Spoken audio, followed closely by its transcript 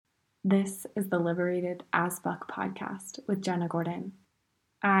This is the Liberated as Fuck podcast with Jenna Gordon.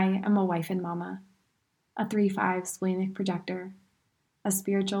 I am a wife and mama, a 3/5 splenic projector, a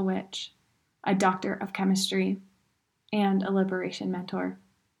spiritual witch, a doctor of chemistry, and a liberation mentor.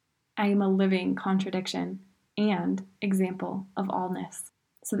 I am a living contradiction and example of allness,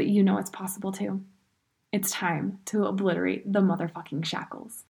 so that you know it's possible too. It's time to obliterate the motherfucking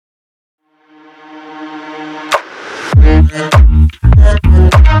shackles.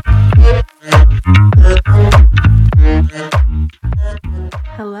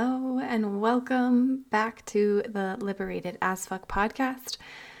 Hello and welcome back to the Liberated as Fuck podcast.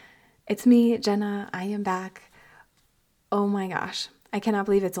 It's me, Jenna. I am back. Oh my gosh. I cannot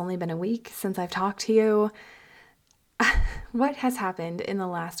believe it's only been a week since I've talked to you. What has happened in the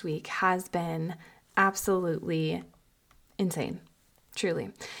last week has been absolutely insane,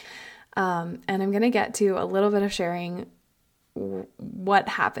 truly. And I'm going to get to a little bit of sharing what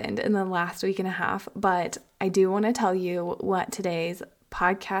happened in the last week and a half, but I do want to tell you what today's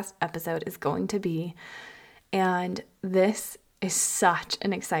podcast episode is going to be. And this is such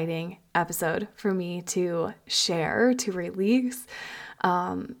an exciting episode for me to share, to release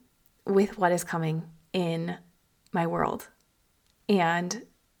with what is coming in my world. And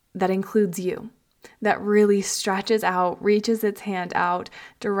that includes you. That really stretches out, reaches its hand out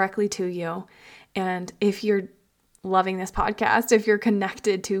directly to you. And if you're loving this podcast, if you're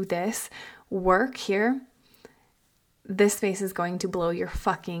connected to this work here, this space is going to blow your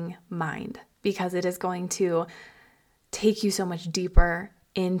fucking mind because it is going to take you so much deeper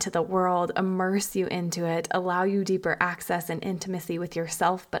into the world, immerse you into it, allow you deeper access and intimacy with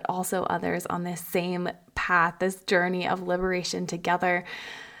yourself, but also others on this same path, this journey of liberation together.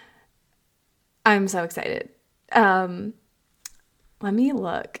 I'm so excited. Let me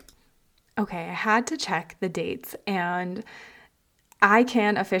look. Okay, I had to check the dates and I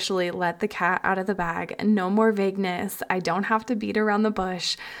can officially let the cat out of the bag. No more vagueness. I don't have to beat around the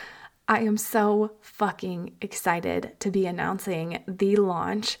bush. I am so fucking excited to be announcing the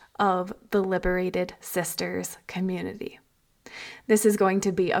launch of the Liberated Sisters community. This is going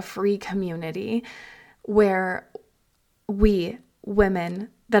to be a free community where we, women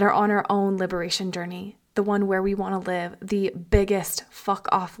that are on our own liberation journey, the one where we want to live the biggest fuck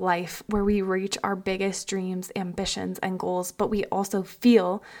off life, where we reach our biggest dreams, ambitions, and goals, but we also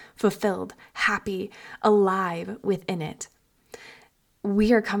feel fulfilled, happy, alive within it.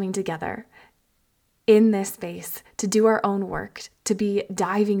 We are coming together in this space to do our own work, to be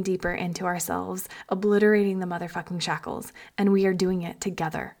diving deeper into ourselves, obliterating the motherfucking shackles, and we are doing it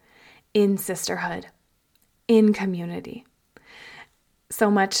together in sisterhood, in community. So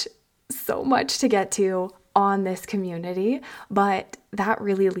much to get to on this community, but that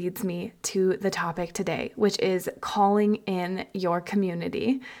really leads me to the topic today, which is calling in your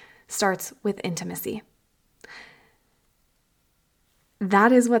community starts with intimacy.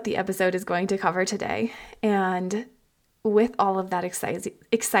 That is what the episode is going to cover today. And with all of that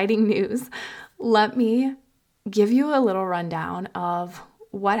exciting news, let me give you a little rundown of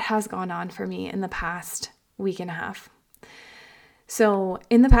what has gone on for me in the past week and a half. So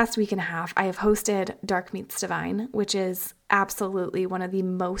in the past week and a half, I have hosted Dark Meets Divine, which is absolutely one of the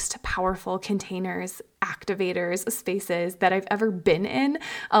most powerful containers, activators, spaces that I've ever been in,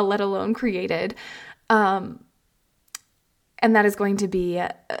 let alone created. And that is going to be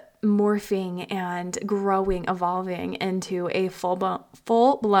morphing and growing, evolving into a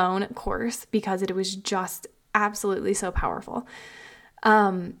full-blown course because it was just absolutely so powerful.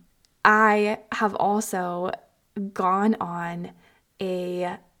 I have also gone on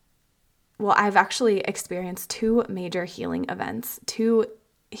I've actually experienced two major healing events. I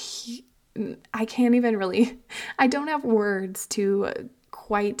don't have words to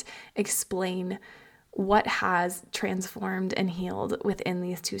quite explain what has transformed and healed within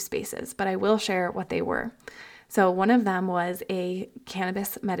these two spaces, but I will share what they were. So one of them was a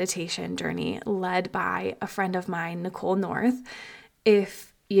cannabis meditation journey led by a friend of mine, Nicole North. If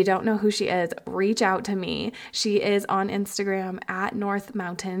you don't know who she is, reach out to me. She is on Instagram at North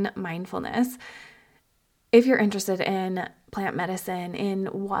Mountain Mindfulness. If you're interested in plant medicine, in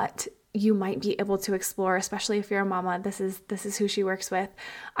what you might be able to explore, especially if you're a mama, this is who she works with.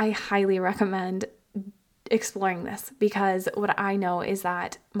 I highly recommend exploring this because what I know is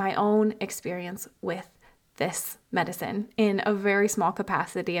that my own experience with this medicine in a very small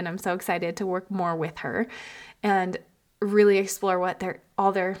capacity, and I'm so excited to work more with her and really explore what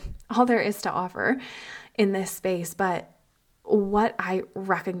all there is to offer in this space. But what I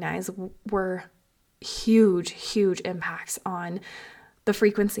recognize were huge impacts on the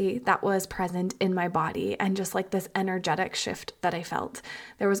frequency that was present in my body and just like this energetic shift that I felt.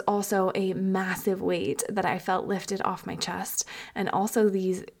 There was also a massive weight that I felt lifted off my chest, and also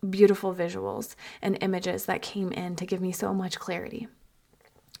these beautiful visuals and images that came in to give me so much clarity.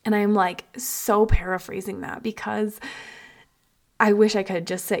 And I'm like so paraphrasing that because I wish I could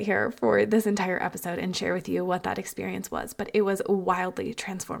just sit here for this entire episode and share with you what that experience was, but it was wildly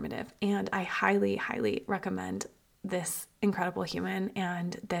transformative. And I highly, highly recommend this incredible human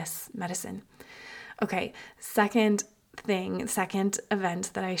and this medicine. Okay, second event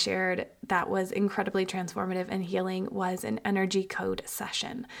that I shared that was incredibly transformative and healing was an energy code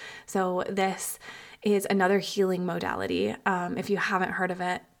session. So this is another healing modality. If you haven't heard of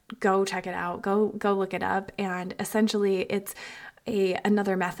it, go check it out. Go look it up. And essentially, it's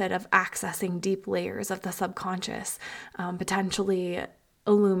another method of accessing deep layers of the subconscious, potentially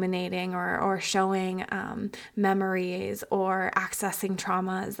illuminating or showing memories or accessing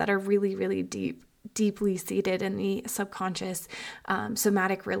traumas that are really, really deeply seated in the subconscious,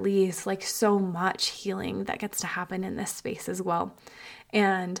 somatic release, like so much healing that gets to happen in this space as well.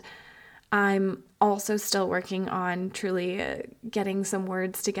 And I'm also still working on truly getting some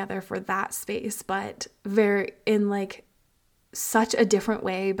words together for that space, but very in like such a different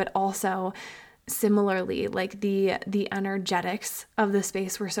way, but also similarly, like the energetics of the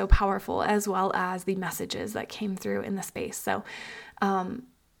space were so powerful, as well as the messages that came through in the space. So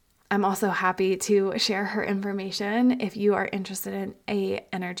I'm also happy to share her information if you are interested in a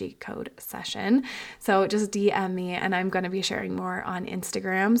energy code session. So just DM me, and I'm going to be sharing more on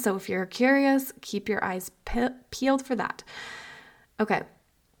Instagram. So if you're curious, keep your eyes peeled for that. Okay.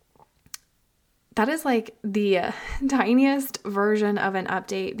 That is like the tiniest version of an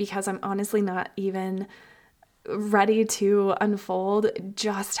update, because I'm honestly not even ready to unfold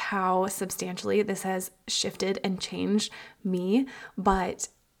just how substantially this has shifted and changed me, but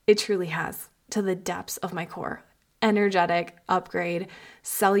it truly has, to the depths of my core. Energetic upgrade,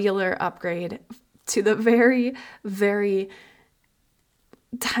 cellular upgrade, to the very, very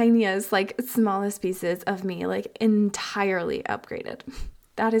tiniest, like smallest pieces of me, like entirely upgraded.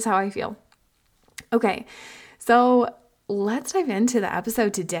 That is how I feel. Okay, so let's dive into the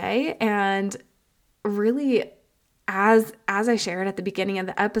episode today. And really, as I shared at the beginning of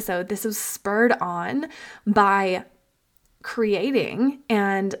the episode, this was spurred on by creating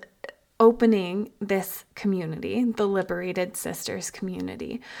and opening this community, the Liberated Sisters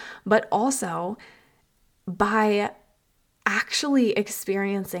community, but also by actually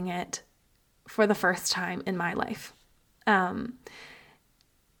experiencing it for the first time in my life.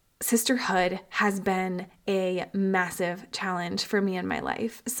 Sisterhood has been a massive challenge for me in my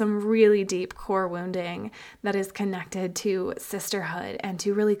life. Some really deep core wounding that is connected to sisterhood and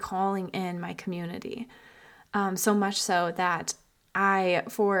to really calling in my community. So much so that I,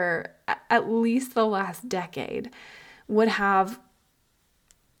 for at least the last decade, would have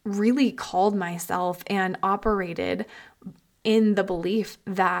really called myself and operated in the belief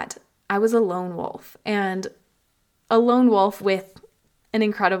that I was a lone wolf, and a lone wolf with an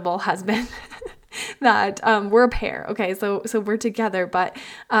incredible husband that we're a pair. Okay, so we're together, but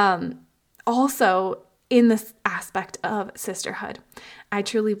also in this aspect of sisterhood, I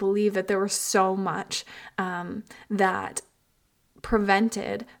truly believe that there was so much that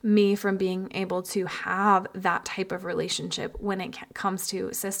prevented me from being able to have that type of relationship when it comes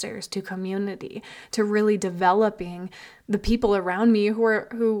to sisters, to community, to really developing the people around me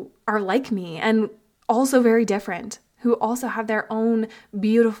who are like me and also very different, who also have their own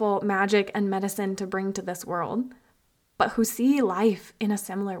beautiful magic and medicine to bring to this world, but who see life in a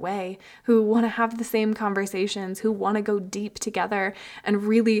similar way, who want to have the same conversations, who want to go deep together and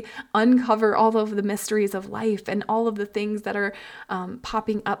really uncover all of the mysteries of life and all of the things that are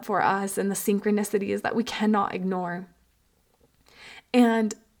popping up for us and the synchronicities that we cannot ignore.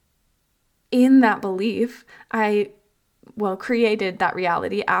 And in that belief, I created that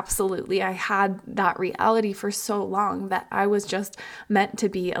reality. Absolutely. I had that reality for so long that I was just meant to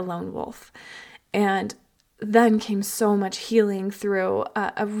be a lone wolf. And then came so much healing through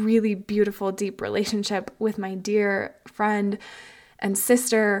a really beautiful, deep relationship with my dear friend and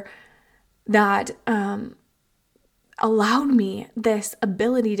sister that allowed me this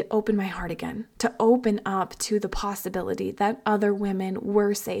ability to open my heart again, to open up to the possibility that other women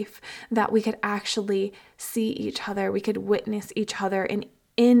were safe, that we could actually see each other, we could witness each other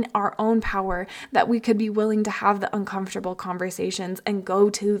in our own power, that we could be willing to have the uncomfortable conversations and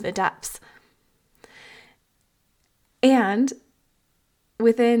go to the depths. And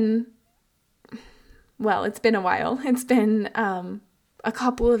within, it's been a while. It's been a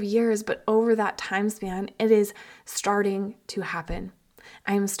couple of years, but over that time span, it is starting to happen.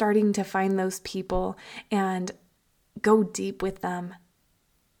 I am starting to find those people and go deep with them.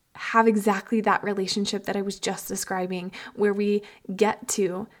 Have exactly that relationship that I was just describing, where we get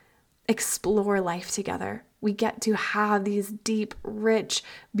to explore life together. We get to have these deep, rich,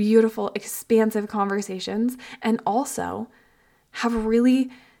 beautiful, expansive conversations, and also have really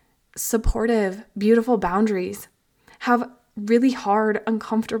supportive, beautiful boundaries. Have really hard,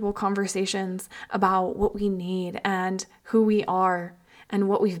 uncomfortable conversations about what we need and who we are and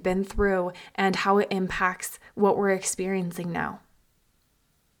what we've been through and how it impacts what we're experiencing now.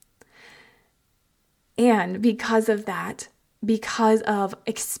 And because of that, because of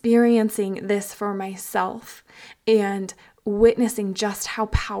experiencing this for myself and witnessing just how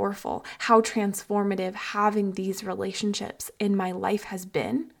powerful, how transformative having these relationships in my life has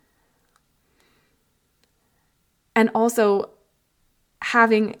been, and also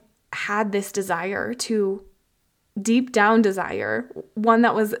having had this desire to deep down desire, one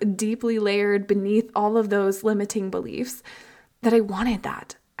that was deeply layered beneath all of those limiting beliefs, that I wanted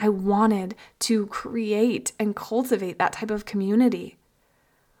that. I wanted to create and cultivate that type of community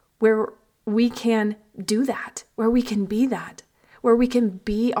where we can do that, where we can be that, where we can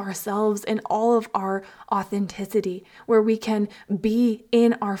be ourselves in all of our authenticity, where we can be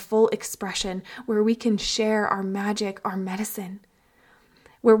in our full expression, where we can share our magic, our medicine,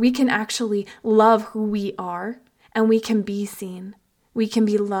 where we can actually love who we are and we can be seen, we can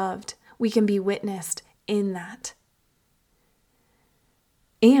be loved, we can be witnessed in that.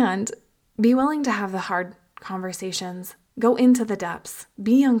 And be willing to have the hard conversations, go into the depths,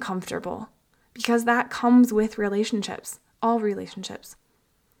 be uncomfortable, because that comes with relationships, all relationships.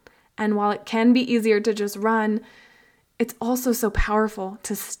 And while it can be easier to just run, it's also so powerful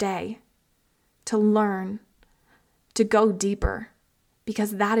to stay, to learn, to go deeper,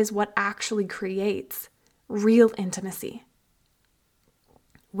 because that is what actually creates real intimacy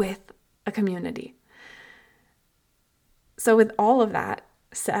with a community. So with all of that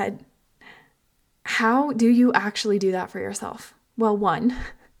said, how do you actually do that for yourself? Well, one,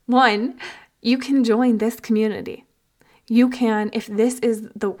 you can join this community. You can, if this is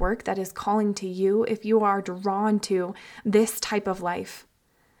the work that is calling to you, if you are drawn to this type of life,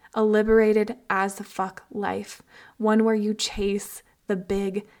 a liberated as fuck life, one where you chase the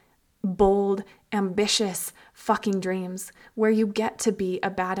big, bold, ambitious fucking dreams, where you get to be a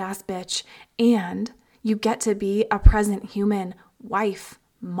badass bitch and you get to be a present human, wife,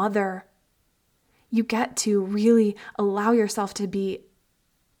 mother. You get to really allow yourself to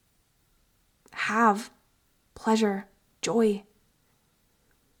have pleasure, joy.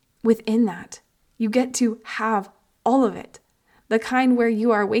 Within that, you get to have all of it. The kind where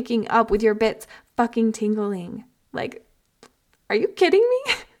you are waking up with your bits fucking tingling. Like, are you kidding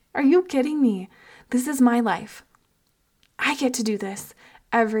me? Are you kidding me? This is my life. I get to do this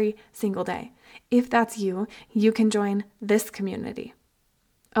every single day. If that's you, you can join this community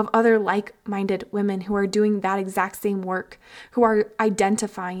of other like-minded women who are doing that exact same work, who are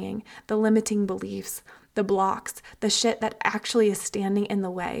identifying the limiting beliefs, the blocks, the shit that actually is standing in the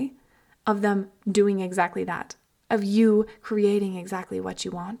way of them doing exactly that, of you creating exactly what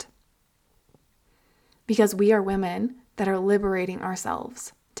you want. Because we are women that are liberating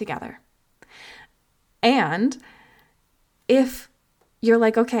ourselves together. And if you're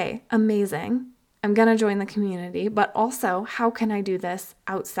like, okay, amazing, I'm going to join the community, but also how can I do this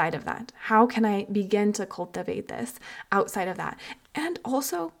outside of that? How can I begin to cultivate this outside of that? And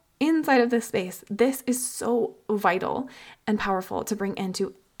also inside of this space, this is so vital and powerful to bring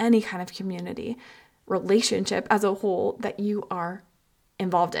into any kind of community, relationship as a whole that you are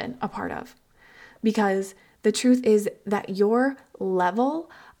involved in, a part of. Because the truth is that your level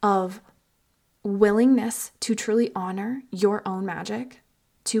of willingness to truly honor your own magic,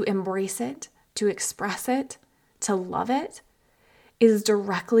 to embrace it, to express it, to love it, is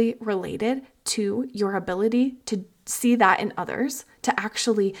directly related to your ability to see that in others, to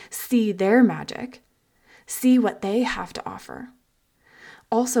actually see their magic, see what they have to offer.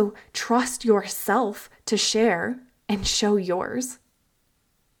 Also, trust yourself to share and show yours.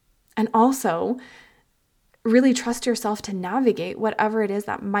 And also, really trust yourself to navigate whatever it is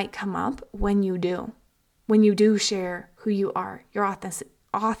that might come up when you do share who you are, your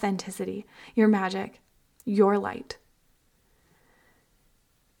authenticity, your magic, your light.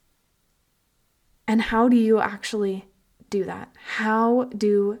 And how do you actually do that? How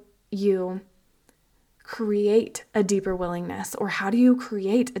do you create a deeper willingness, or how do you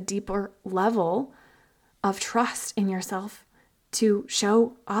create a deeper level of trust in yourself to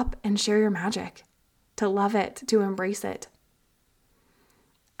show up and share your magic, to love it, to embrace it?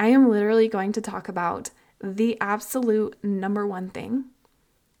 I am literally going to talk about the absolute number one thing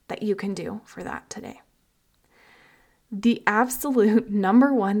that you can do for that today. The absolute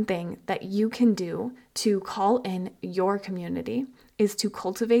number one thing that you can do to call in your community is to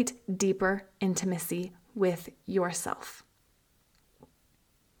cultivate deeper intimacy with yourself.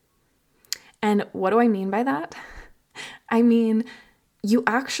 And what do I mean by that? I mean, you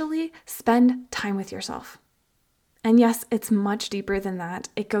actually spend time with yourself. And yes, it's much deeper than that.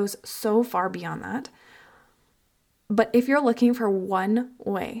 It goes so far beyond that. But if you're looking for one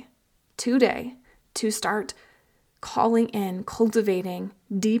way today to start calling in, cultivating,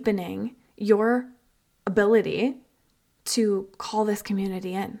 deepening your ability to call this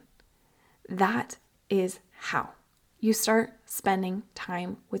community in, that is how you start spending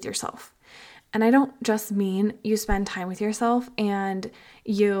time with yourself. And I don't just mean you spend time with yourself and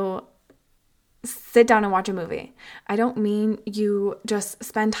you sit down and watch a movie. I don't mean you just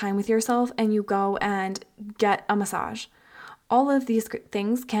spend time with yourself and you go and get a massage. All of these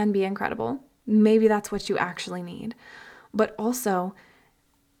things can be incredible. Maybe that's what you actually need. But also,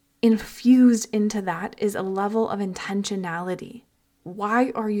 infused into that is a level of intentionality.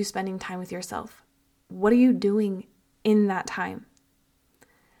 Why are you spending time with yourself? What are you doing in that time?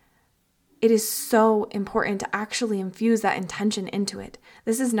 It is so important to actually infuse that intention into it.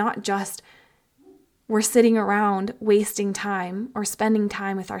 This is not just we're sitting around wasting time or spending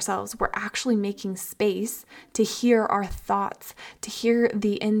time with ourselves. We're actually making space to hear our thoughts, to hear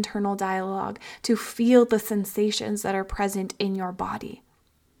the internal dialogue, to feel the sensations that are present in your body.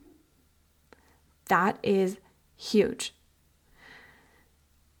 That is huge.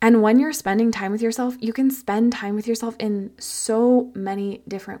 And when you're spending time with yourself, you can spend time with yourself in so many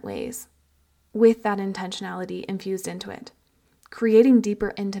different ways with that intentionality infused into it. Creating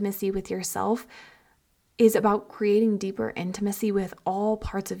deeper intimacy with yourself is about creating deeper intimacy with all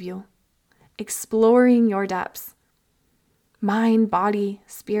parts of you, exploring your depths, mind, body,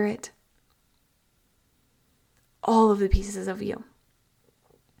 spirit, all of the pieces of you.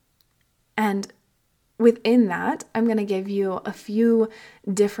 And within that, I'm going to give you a few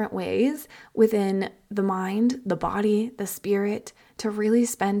different ways within the mind, the body, the spirit to really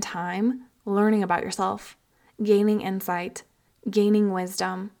spend time learning about yourself, gaining insight, gaining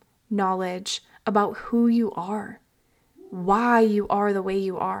wisdom, knowledge about who you are, why you are the way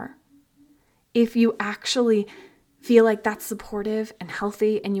you are. If you actually feel like that's supportive and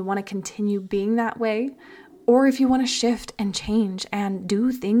healthy and you want to continue being that way, or if you want to shift and change and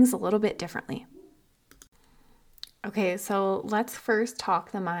do things a little bit differently. Okay, so let's first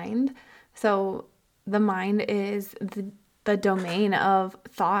talk the mind. So the mind is the domain of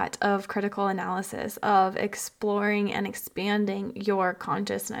thought, of critical analysis, of exploring and expanding your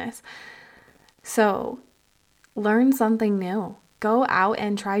consciousness. So learn something new. Go out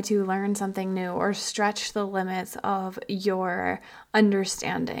and try to learn something new or stretch the limits of your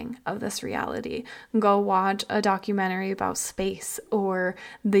understanding of this reality. Go watch a documentary about space or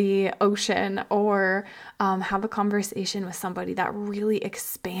the ocean, or have a conversation with somebody that really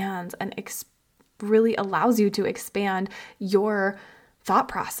expands and really allows you to expand your thought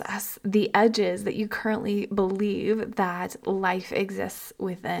process, the edges that you currently believe that life exists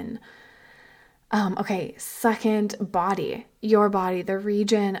within. Okay, second, body, your body, the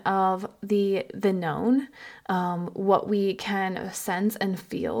region of the known, what we can sense and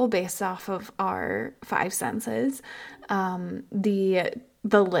feel based off of our five senses, the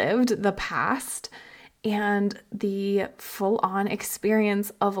lived, the past, and the full-on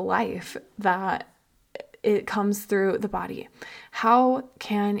experience of life that it comes through the body. How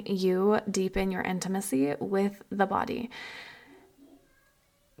can you deepen your intimacy with the body?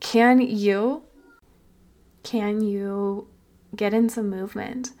 Can you get in some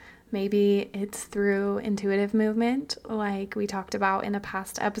movement? Maybe it's through intuitive movement, like we talked about in a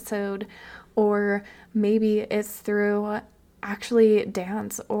past episode, or maybe it's through actually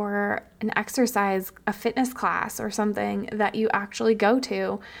dance or an exercise, a fitness class or something that you actually go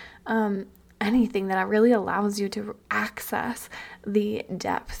to. Anything that really allows you to access the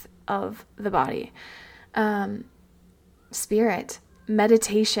depth of the body. Spirit,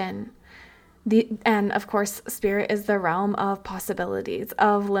 meditation, and of course, spirit is the realm of possibilities,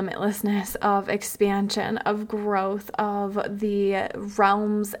 of limitlessness, of expansion, of growth, of the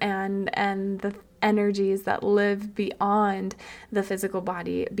realms and the energies that live beyond the physical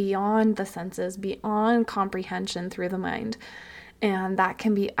body, beyond the senses, beyond comprehension through the mind. And that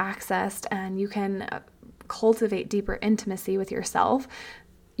can be accessed, and you can cultivate deeper intimacy with yourself,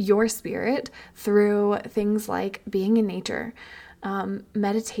 your spirit, through things like being in nature,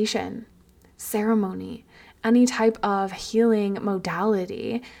 meditation, ceremony, any type of healing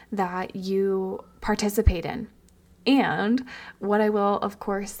modality that you participate in. And what I will, of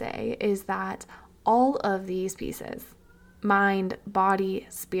course, say is that all of these pieces, mind, body,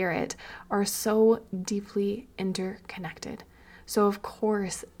 spirit, are so deeply interconnected. So, of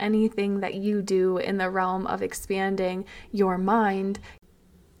course, anything that you do in the realm of expanding your mind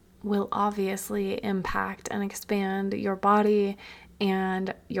will obviously impact and expand your body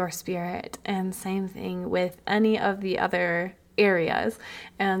and your spirit. And same thing with any of the other areas.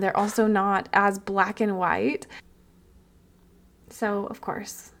 And they're also not as black and white. So, of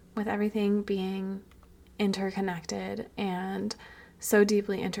course, with everything being interconnected and so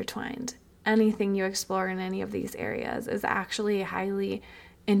deeply intertwined, anything you explore in any of these areas is actually highly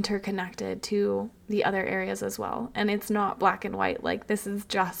interconnected to the other areas as well. And it's not black and white. Like, this is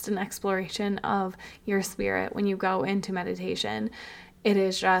just an exploration of your spirit when you go into meditation. It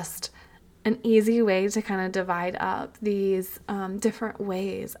is just an easy way to kind of divide up these different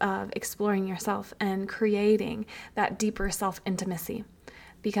ways of exploring yourself and creating that deeper self-intimacy.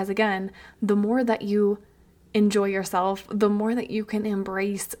 Because again, the more that you enjoy yourself, the more that you can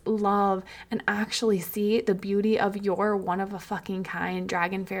embrace, love, and actually see the beauty of your one-of-a-fucking-kind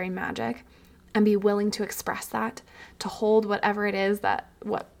dragon fairy magic and be willing to express that, to hold whatever it is that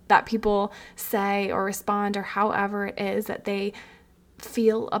people say or respond or however it is that they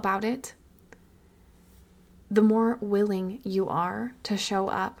feel about it, the more willing you are to show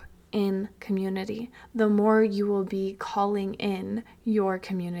up in community, the more you will be calling in your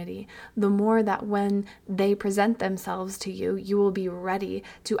community, the more that when they present themselves to you, you will be ready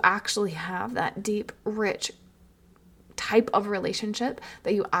to actually have that deep, rich type of relationship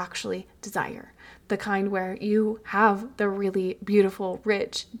that you actually desire. The kind where you have the really beautiful,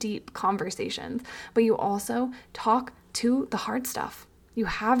 rich, deep conversations, but you also talk to the hard stuff. You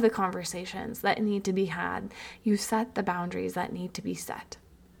have the conversations that need to be had. You set the boundaries that need to be set.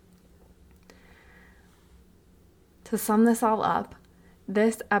 To sum this all up,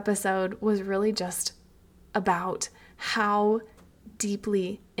 this episode was really just about how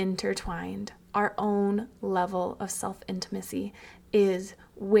deeply intertwined our own level of self-intimacy is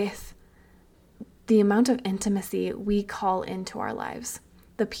with the amount of intimacy we call into our lives,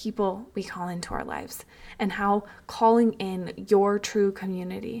 the people we call into our lives, and how calling in your true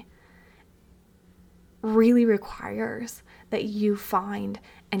community really requires that you find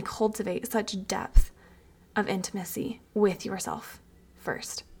and cultivate such depth of intimacy with yourself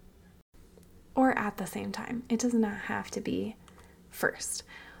first, or at the same time. It does not have to be first.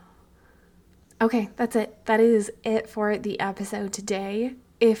 Okay, that's it. That is it for the episode today.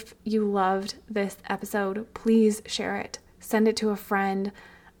 If you loved this episode, please share it. Send it to a friend,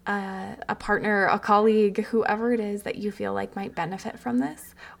 a partner, a colleague, whoever it is that you feel like might benefit from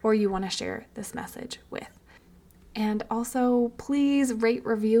this or you want to share this message with. And also, please rate,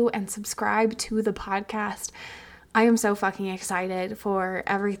 review, and subscribe to the podcast. I am so fucking excited for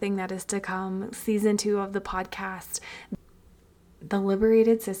everything that is to come. Season 2 of the podcast, the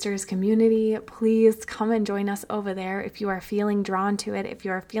Liberated Sisters community. Please come and join us over there if you are feeling drawn to it, if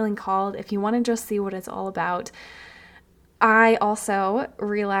you are feeling called, if you want to just see what it's all about. I also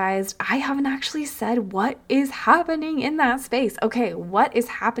realized I haven't actually said what is happening in that space. Okay, what is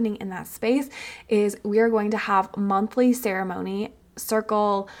happening in that space is we are going to have monthly ceremonies.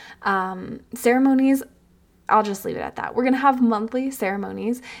 I'll just leave it at that. We're going to have monthly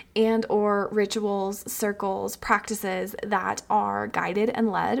ceremonies and or rituals, circles, practices that are guided and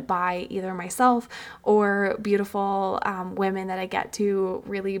led by either myself or beautiful women that I get to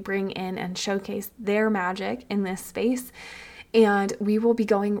really bring in and showcase their magic in this space. And we will be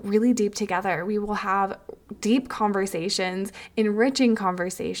going really deep together. We will have deep conversations, enriching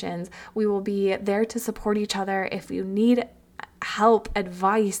conversations. We will be there to support each other if you need help,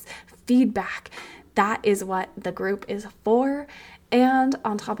 advice, feedback. That is what the group is for. And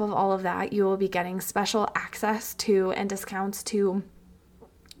on top of all of that, you will be getting special access to and discounts to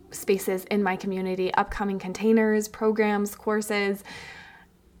spaces in my community, upcoming containers, programs, courses,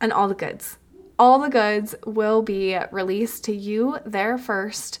 and all the goods. All the goods will be released to you there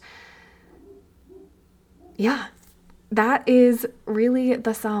first. Yeah, that is really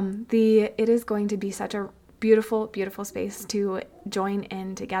the sum. It is going to be such a beautiful, beautiful space to join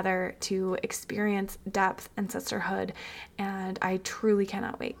in together to experience depth and sisterhood. And I truly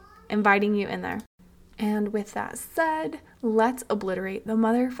cannot wait. Inviting you in there. And with that said, let's obliterate the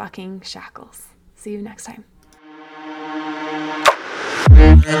motherfucking shackles. See you next time.